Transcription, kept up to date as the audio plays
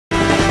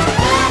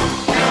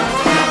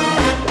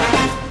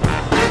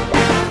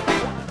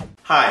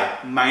Hi,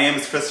 my name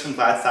is Chris from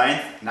Glad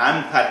Science, and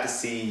I'm glad to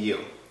see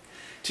you.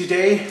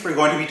 Today, we're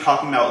going to be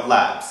talking about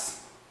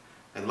labs.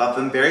 I love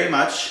them very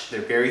much,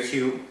 they're very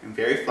cute and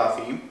very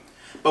fluffy,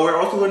 but we're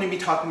also going to be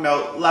talking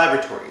about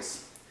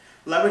laboratories.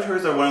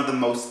 Laboratories are one of the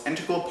most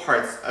integral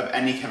parts of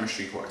any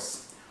chemistry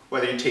course.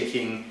 Whether you're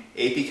taking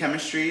AP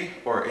Chemistry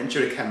or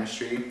Intro to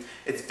Chemistry,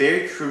 it's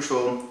very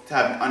crucial to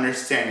have an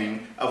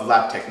understanding of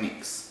lab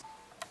techniques.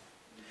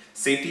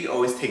 Safety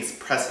always takes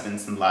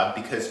precedence in lab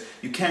because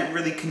you can't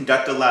really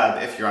conduct a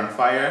lab if you're on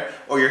fire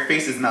or your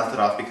face is melted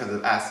off because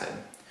of acid.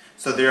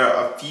 So there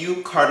are a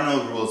few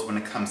cardinal rules when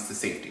it comes to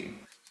safety.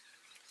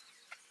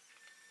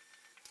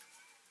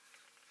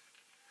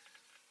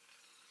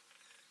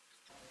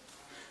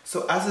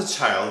 So as a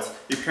child,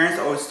 your parents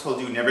always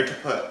told you never to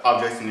put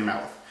objects in your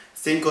mouth.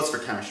 Same goes for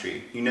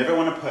chemistry. You never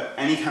want to put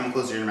any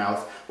chemicals in your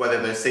mouth,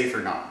 whether they're safe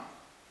or not.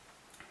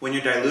 When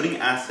you're diluting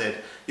acid,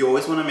 you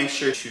always want to make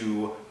sure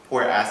to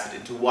pour acid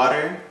into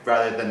water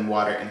rather than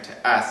water into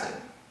acid.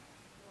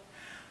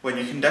 When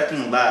you're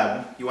conducting a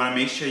lab, you want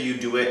to make sure you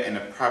do it in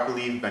a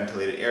properly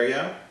ventilated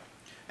area,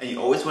 and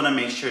you always want to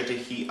make sure to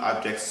heat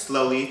objects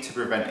slowly to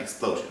prevent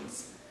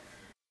explosions.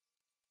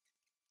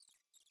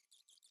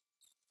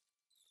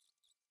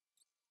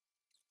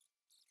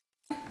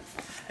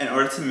 In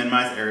order to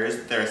minimize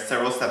errors, there are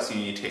several steps you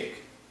need to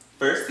take.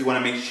 First, you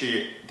want to make sure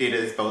your data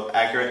is both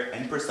accurate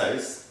and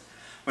precise.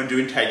 When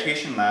doing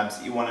titration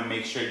labs, you want to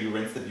make sure you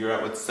rinse the beer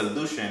out with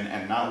solution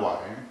and not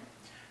water.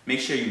 Make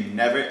sure you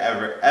never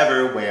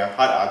ever weigh a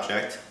hot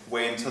object.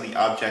 Wait until the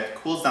object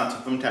cools down to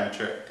room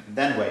temperature and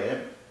then weigh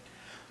it.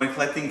 When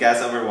collecting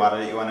gas over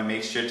water, you want to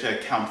make sure to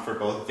account for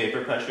both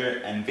vapor pressure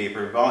and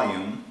vapor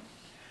volume.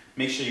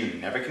 Make sure you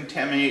never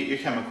contaminate your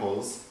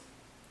chemicals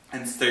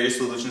and stir your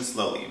solution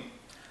slowly.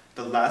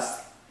 The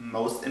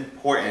most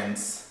important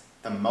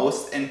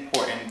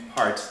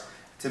part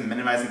to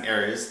minimizing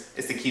errors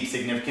is to keep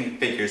significant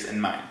figures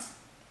in mind.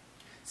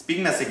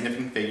 Speaking of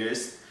significant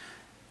figures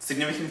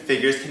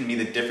can be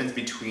the difference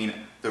between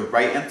the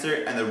right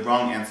answer and the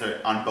wrong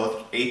answer on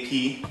both AP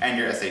and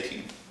your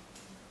SAT.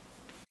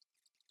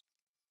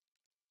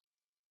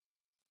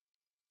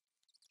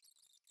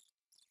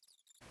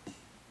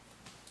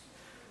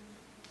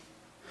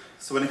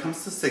 So when it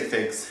comes to sig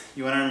figs,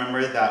 you want to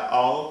remember that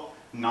all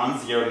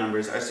non-zero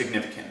numbers are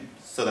significant.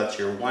 So that's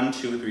your 1,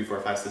 2, 3,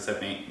 4, 5, 6,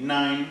 7, 8,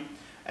 9,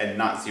 and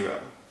not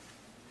 0.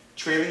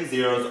 Trailing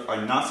zeros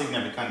are not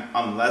significant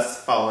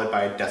unless followed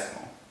by a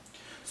decimal.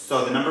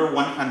 So the number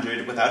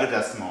 100 without a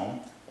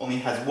decimal only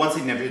has one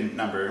significant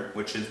number,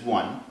 which is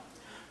 1.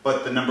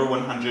 But the number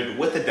 100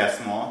 with a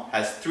decimal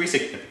has 3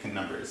 significant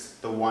numbers,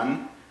 the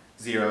 1,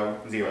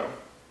 0, 0.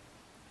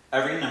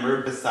 Every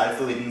number besides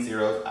the leading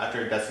zeros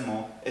after a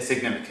decimal is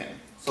significant.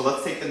 So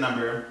let's take the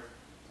number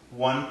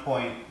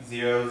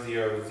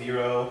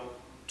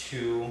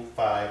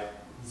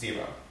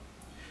 1.000250.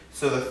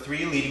 So the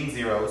 3 leading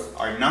zeros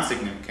are not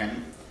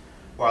significant,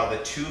 while the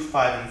 2,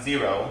 5, and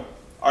 0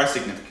 are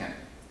significant,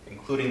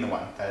 including the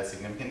 1 that is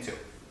significant too.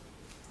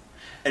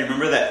 And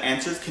remember that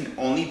answers can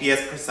only be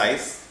as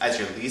precise as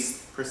your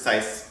least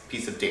precise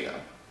piece of data.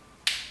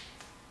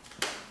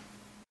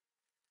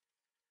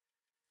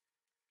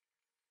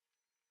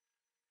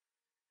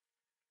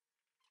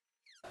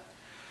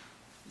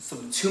 So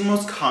the two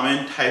most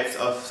common types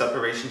of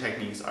separation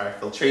techniques are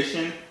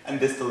filtration and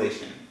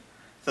distillation.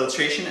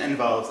 Filtration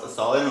involves a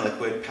solid and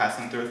liquid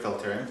passing through a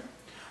filter,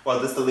 while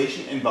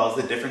distillation involves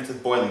the difference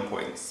of boiling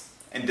points.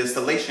 In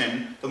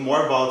distillation, the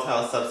more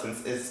volatile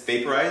substance is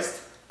vaporized,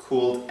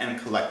 cooled,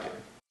 and collected.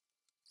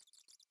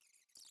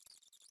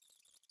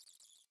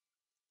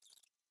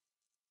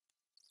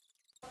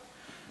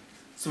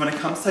 So when it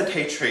comes to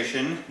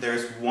titration,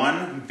 there's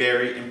one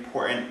very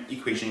important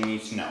equation you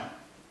need to know.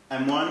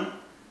 M1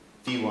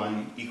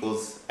 V1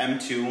 equals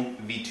M2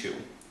 V2,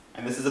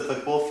 and this is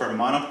applicable for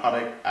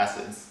monoproduct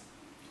acids.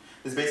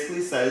 This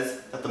basically says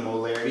that the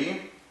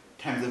molarity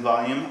times the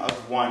volume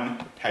of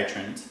one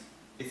titrant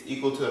is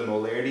equal to the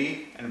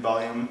molarity and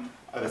volume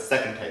of a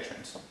second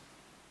titrant.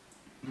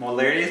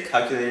 Molarity is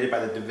calculated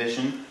by the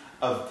division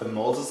of the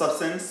moles of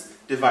substance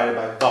divided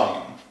by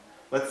volume.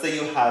 Let's say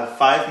you have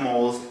 5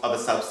 moles of a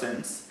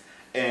substance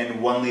in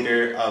 1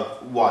 liter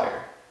of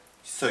water.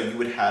 So you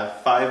would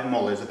have 5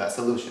 molars of that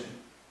solution.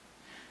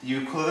 The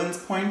equivalence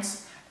point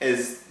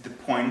is the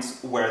point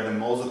where the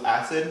moles of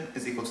acid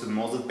is equal to the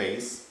moles of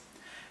base.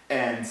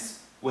 And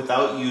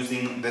without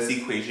using this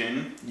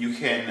equation, you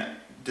can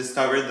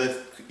discover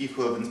the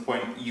equivalence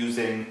point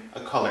using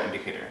a color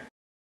indicator.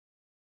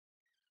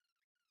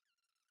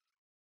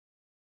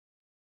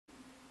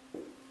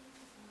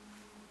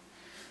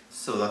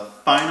 So the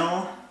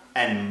final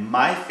and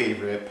my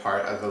favorite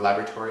part of the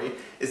laboratory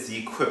is the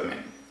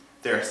equipment.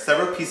 There are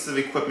several pieces of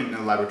equipment in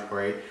the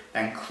laboratory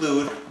that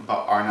include,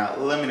 but are not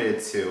limited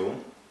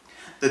to,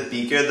 the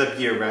beaker, the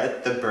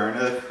burette, the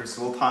burner, the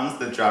crucible tongs,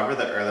 the dropper,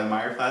 the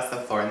Erlenmeyer flask, the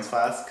Florence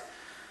flask,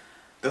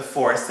 the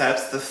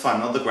forceps, the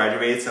funnel, the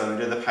graduated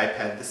cylinder, the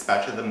pipette, the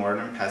spatula, the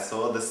mortar and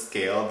pestle, the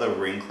scale, the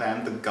ring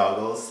clamp, the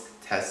goggles,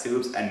 test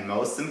tubes, and not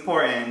most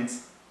important,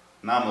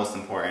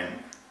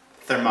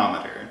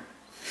 thermometer.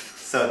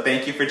 So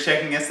thank you for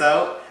checking us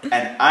out,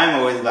 and I'm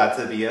always glad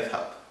to be of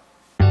help.